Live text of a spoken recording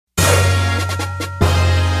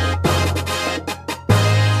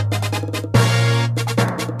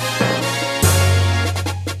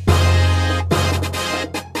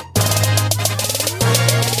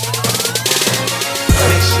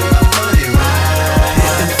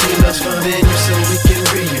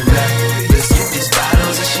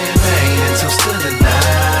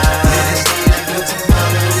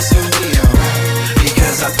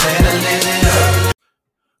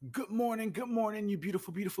morning, you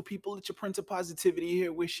beautiful, beautiful people. It's your Prince of Positivity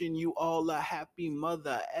here, wishing you all a happy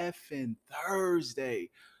Mother effing Thursday.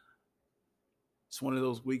 It's one of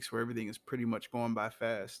those weeks where everything is pretty much going by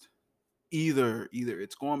fast. Either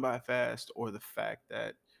it's going by fast, or the fact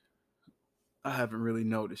that I haven't really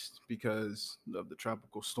noticed because of the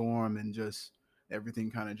tropical storm and just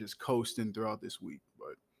everything kind of just coasting throughout this week.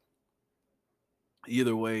 But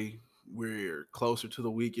either way, we're closer to the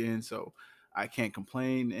weekend, so I can't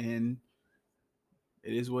complain, and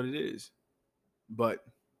it is what it is. But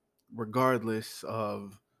regardless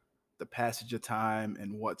of the passage of time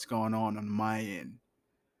and what's going on my end,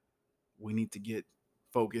 we need to get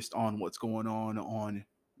focused on what's going on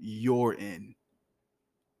your end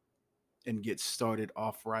and get started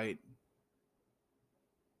off right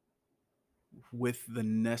with the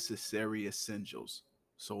necessary essentials.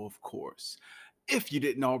 So, of course, if you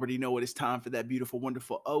didn't already know it, it's time for that beautiful,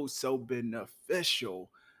 wonderful, oh so beneficial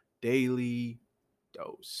daily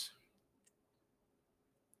dose.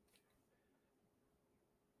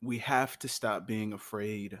 We have to stop being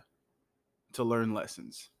afraid to learn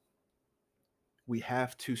lessons. We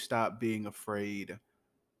have to stop being afraid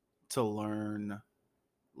to learn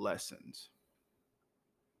lessons,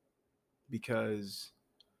 because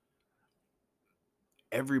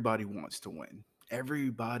everybody wants to win.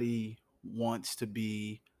 Everybody wants to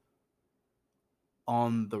be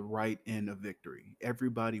on the right end of victory.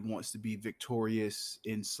 Everybody wants to be victorious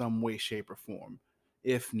in some way, shape, or form,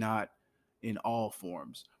 if not in all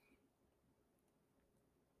forms.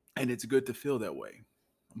 And it's good to feel that way.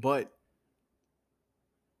 But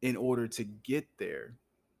in order to get there,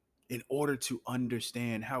 in order to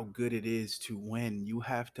understand how good it is to win, you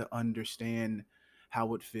have to understand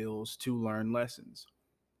how it feels to learn lessons.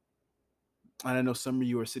 And I know some of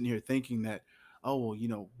you are sitting here thinking that, oh,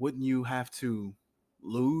 well, wouldn't you have to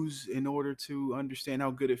lose in order to understand how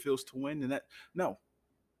good it feels to win? And that, no,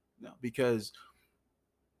 no, because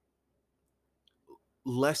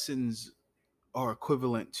lessons are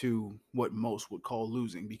equivalent to what most would call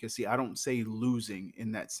losing. Because, see, I don't say losing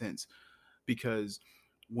in that sense, because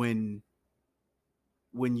when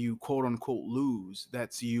you quote unquote lose,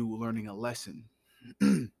 that's you learning a lesson.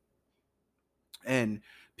 And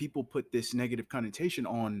people put this negative connotation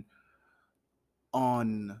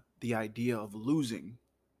on the idea of losing,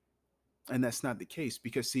 and that's not the case.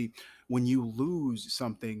 Because, see, when you lose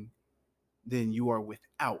something, then you are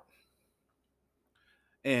without,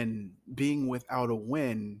 and being without a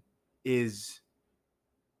win is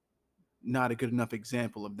not a good enough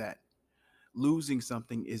example of that. Losing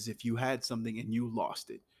something is if you had something and you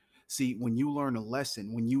lost it. See, when you learn a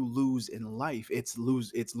lesson, when you lose in life, it's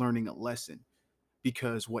learning a lesson.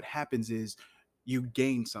 Because what happens is you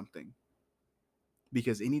gain something.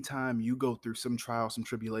 Because anytime you go through some trial, some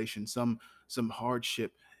tribulation, some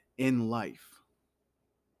hardship in life,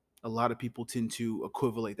 a lot of people tend to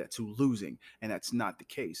equivalent that to losing, and that's not the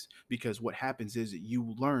case. Because what happens is that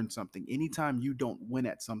you learn something. Anytime you don't win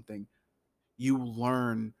at something, you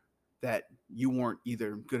learn that you weren't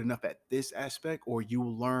either good enough at this aspect, or you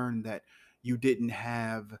learn that you didn't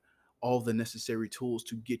have all the necessary tools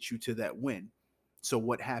to get you to that win. So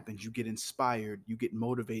what happens? You get inspired, you get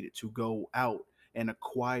motivated to go out and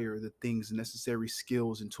acquire the things, necessary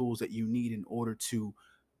skills and tools that you need in order to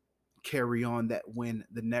carry on that win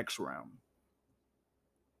the next round.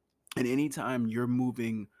 And anytime you're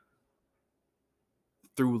moving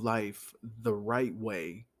through life the right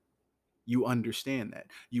way, you understand that.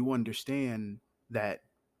 You understand that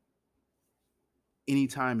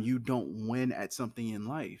anytime you don't win at something in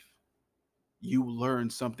life, you learn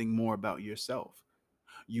something more about yourself.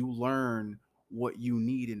 You learn what you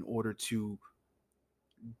need in order to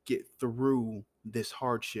get through this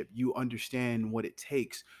hardship. You understand what it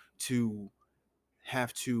takes to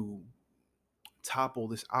have to topple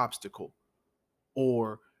this obstacle,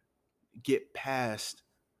 or get past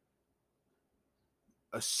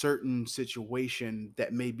a certain situation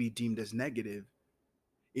that may be deemed as negative,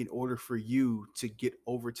 in order for you to get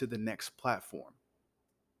over to the next platform.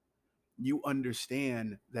 You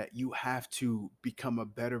understand that you have to become a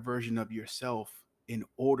better version of yourself in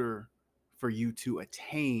order for you to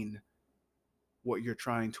attain what you're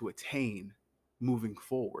trying to attain moving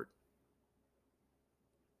forward.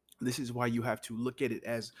 This is why you have to look at it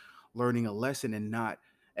as learning a lesson and not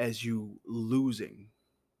as you losing.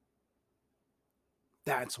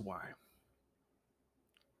 That's why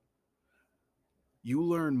you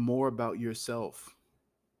learn more about yourself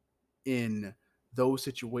in those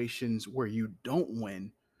situations where you don't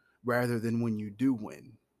win, rather than when you do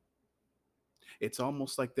win. It's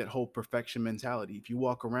almost like that whole perfection mentality. If you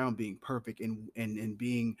walk around being perfect and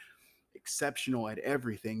being exceptional at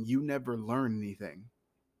everything, you never learn anything.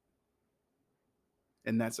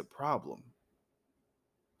 And that's a problem.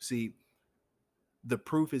 See, the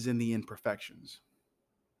proof is in the imperfections.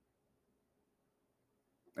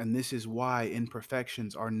 And this is why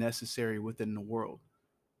imperfections are necessary within the world.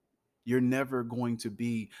 You're never going to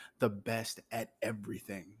be the best at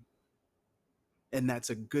everything. And that's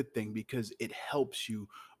a good thing because it helps you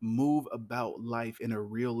move about life in a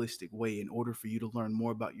realistic way in order for you to learn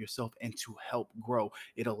more about yourself and to help grow.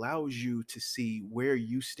 It allows you to see where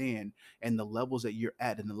you stand and the levels that you're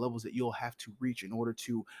at and the levels that you'll have to reach in order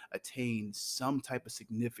to attain some type of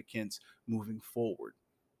significance moving forward.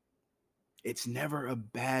 It's never a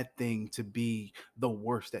bad thing to be the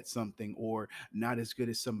worst at something or not as good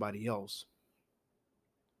as somebody else.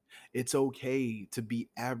 It's okay to be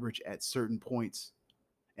average at certain points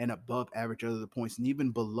and above average at other points and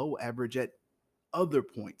even below average at other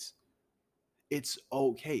points. It's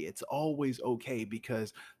okay. It's always okay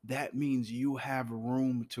because that means you have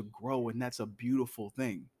room to grow. And that's a beautiful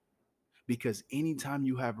thing because anytime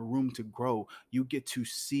you have room to grow, you get to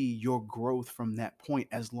see your growth from that point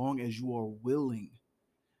as long as you are willing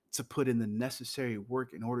to put in the necessary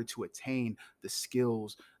work in order to attain the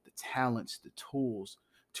skills, the talents, the tools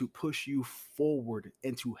to push you forward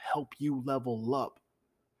and to help you level up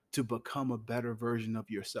to become a better version of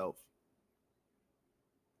yourself.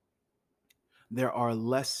 There are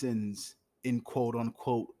lessons in quote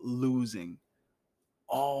unquote losing.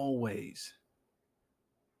 Always.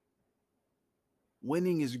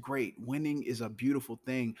 Winning is great. Winning is a beautiful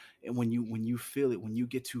thing. And when you feel it, when you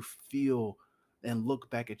get to feel and look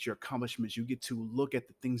back at your accomplishments, you get to look at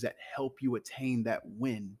the things that help you attain that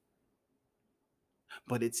win.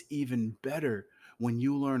 But it's even better when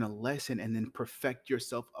you learn a lesson and then perfect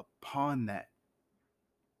yourself upon that.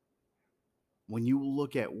 When you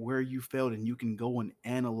look at where you failed and you can go and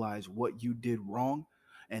analyze what you did wrong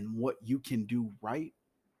and what you can do right,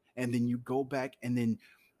 and then you go back and then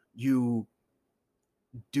you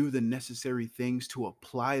do the necessary things to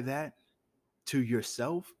apply that to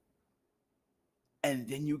yourself, and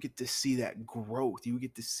then you get to see that growth. You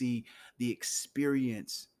get to see the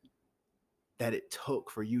experience that it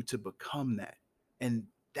took for you to become that. And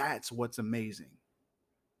that's what's amazing.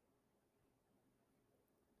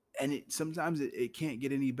 And it can't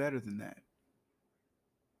get any better than that.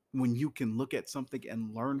 When you can look at something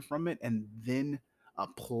and learn from it and then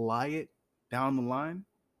apply it down the line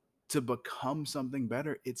to become something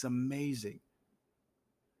better, it's amazing.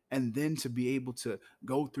 And then to be able to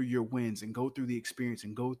go through your wins and go through the experience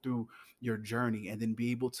and go through your journey and then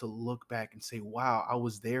be able to look back and say, wow, I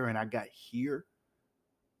was there and I got here.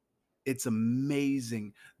 It's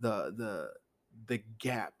amazing the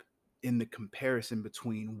gap in the comparison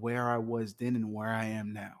between where I was then and where I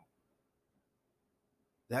am now.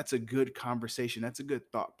 That's a good conversation. That's a good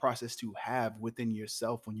thought process to have within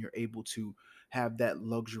yourself when you're able to have that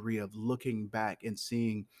luxury of looking back and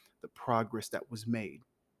seeing the progress that was made.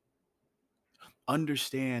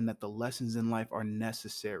 Understand that the lessons in life are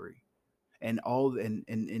necessary. And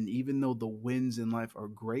even though the wins in life are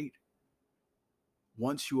great,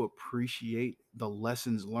 once you appreciate the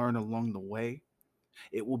lessons learned along the way,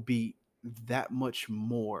 it will be that much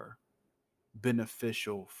more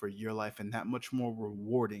beneficial for your life and that much more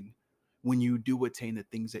rewarding when you do attain the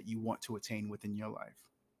things that you want to attain within your life.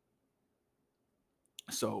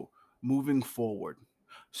 So, moving forward,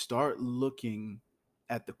 start looking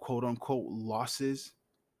at the quote unquote losses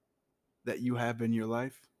that you have in your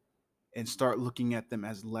life and start looking at them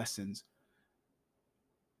as lessons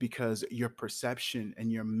because your perception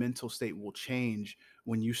and your mental state will change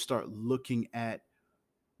when you start looking at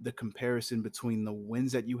the comparison between the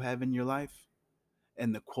wins that you have in your life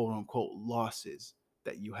and the quote unquote losses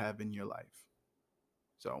that you have in your life.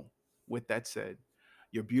 So, with that said,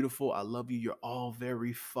 you're beautiful. I love you. You're all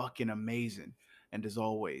very fucking amazing. And as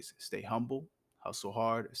always, stay humble, hustle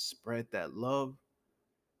hard, spread that love,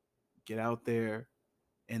 get out there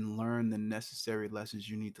and learn the necessary lessons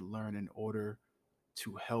you need to learn in order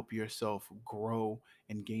to help yourself grow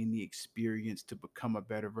and gain the experience to become a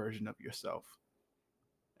better version of yourself.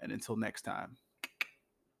 And until next time,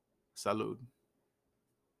 salud.